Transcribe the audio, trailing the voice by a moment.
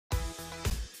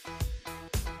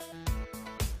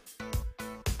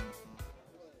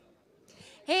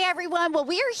Hey everyone, well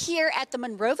we are here at the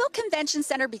Monroeville Convention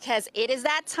Center because it is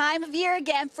that time of year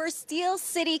again for Steel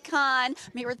City Con.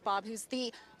 I'm here with Bob, who's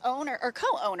the owner, or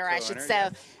co-owner I should say.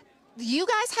 Yes. You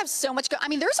guys have so much I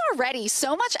mean, there's already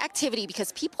so much activity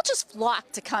because people just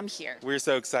flock to come here. We're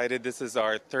so excited. This is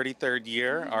our 33rd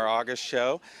year, our August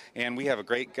show, and we have a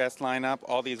great guest lineup,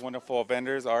 all these wonderful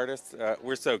vendors, artists.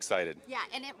 We're so excited. Yeah,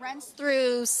 and it runs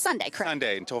through Sunday, correct?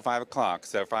 Sunday until 5 o'clock.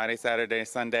 So Friday, Saturday,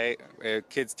 Sunday,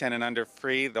 kids 10 and under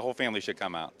free. The whole family should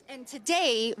come out. And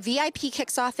today, VIP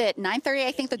kicks off at 9:30,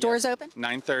 I think the doors open?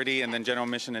 9:30 and then general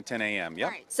admission at 10 a.m. Yep.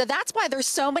 All right, so that's why there's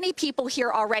so many people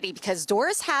here already because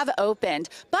doors have opened.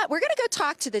 But we're going to go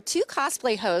talk to the two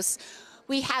cosplay hosts.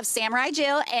 We have Samurai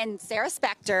Jill and Sarah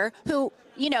Spector, who,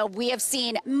 you know, we have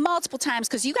seen multiple times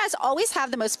because you guys always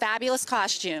have the most fabulous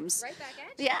costumes. Right back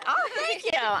at you. Yeah. Oh, thank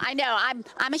you. I know.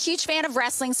 I'm a huge fan of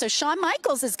wrestling, so Shawn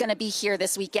Michaels is going to be here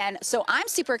this weekend. So I'm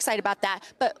super excited about that.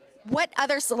 But what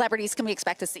other celebrities can we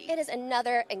expect to see? It is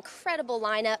another incredible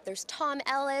lineup. There's Tom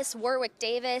Ellis, Warwick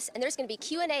Davis, and there's going to be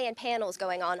Q&A and panels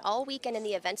going on all weekend in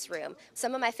the events room.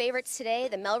 Some of my favorites today,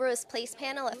 the Melrose Place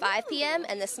panel at 5 p.m.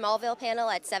 and the Smallville panel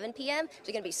at 7 p.m.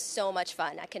 They're going to be so much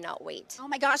fun. I cannot wait. Oh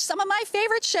my gosh, some of my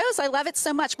favorite shows. I love it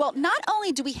so much. Well, not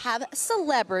only do we have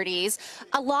celebrities,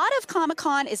 a lot of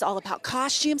Comic-Con is all about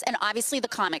costumes and obviously the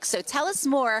comics. So tell us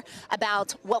more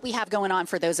about what we have going on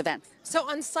for those events. So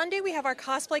on Sunday, we have our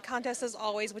cosplay contest as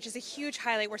always, which is a huge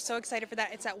highlight. We're so excited for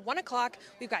that. It's at 1 o'clock.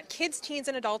 We've got kids, teens,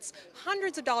 and adults,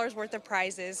 hundreds of dollars worth of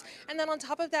prizes. And then on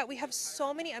top of that, we have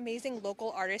so many amazing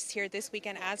local artists here this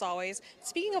weekend, as always.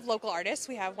 Speaking of local artists,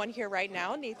 we have one here right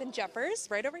now, Nathan Jeffers,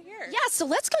 right over here. Yeah, so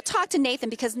let's go talk to Nathan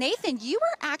because Nathan, you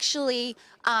were actually,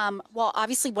 well,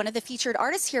 obviously one of the featured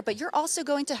artists here, but you're also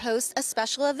going to host a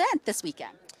special event this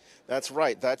weekend. That's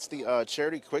right. That's the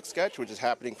Charity Quick Sketch, which is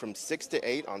happening from 6 to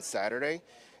 8 on Saturday.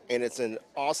 And it's an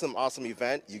awesome, awesome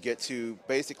event. You get to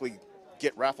basically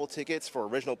get raffle tickets for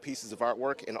original pieces of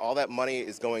artwork, and all that money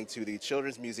is going to the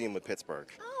Children's Museum of Pittsburgh.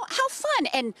 Oh, how fun.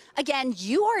 And again,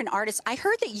 you are an artist. I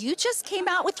heard that you just came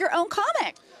out with your own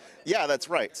comic. Yeah, that's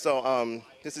right. So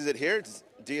this is it here. It's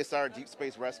D.S.R. Deep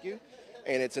Space Rescue.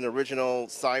 And it's an original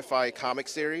sci-fi comic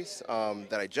series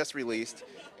that I just released.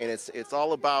 And it's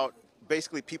all about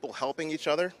basically people helping each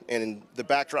other, and the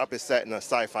backdrop is set in a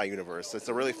sci-fi universe. It's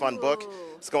a really fun book.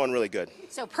 It's going really good.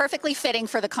 So perfectly fitting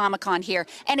for the Comic-Con here.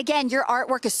 And again, your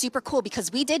artwork is super cool because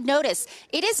we did notice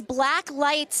it is black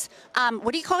light,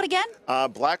 what do you call it again?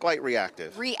 Black light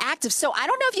reactive. Reactive. So I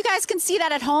don't know if you guys can see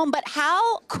that at home, but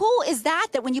how cool is that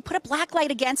when you put a black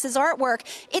light against his artwork,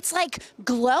 it's like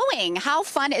glowing. How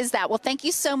fun is that? Well, thank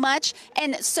you so much.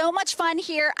 And so much fun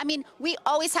here. I mean, we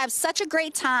always have such a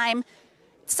great time.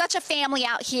 Such a family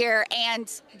out here, and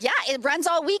yeah, it runs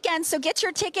all weekend, so get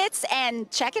your tickets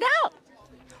and check it out.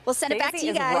 We'll send it back to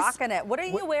you guys. Daisy is rocking it. What are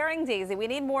you wearing, Daisy? We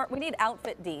need more. We need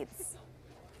outfit deets.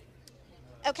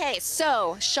 Okay,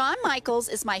 so Shawn Michaels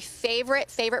is my favorite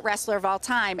wrestler of all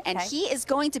time, and he is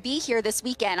going to be here this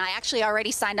weekend. I actually already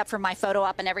signed up for my photo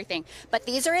op and everything, but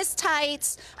these are his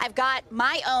tights. I've got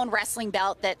my own wrestling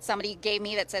belt that somebody gave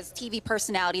me that says TV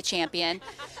Personality Champion.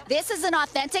 This is an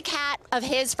authentic hat of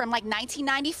his from like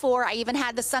 1994. I even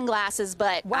had the sunglasses,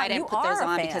 but I didn't put those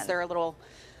on because they're a little,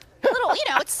 you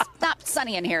know, it's not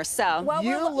sunny in here, so. Well,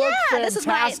 you look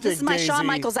fantastic, this is my Shawn Daisy.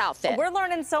 Michaels outfit. We're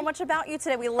learning so much about you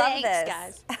today. We love this.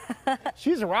 Thanks, guys.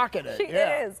 She's rocking it. She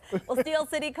is. Well, Steel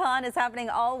City Con is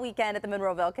happening all weekend at the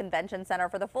Monroeville Convention Center.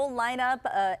 For the full lineup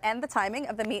and the timing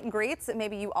of the meet and greets,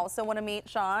 maybe you also want to meet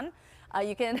Shawn.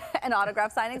 You can, and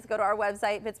autograph signings, go to our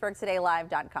website,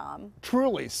 pittsburghtodaylive.com.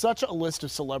 Truly, such a list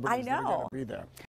of celebrities I that are know. going to be there.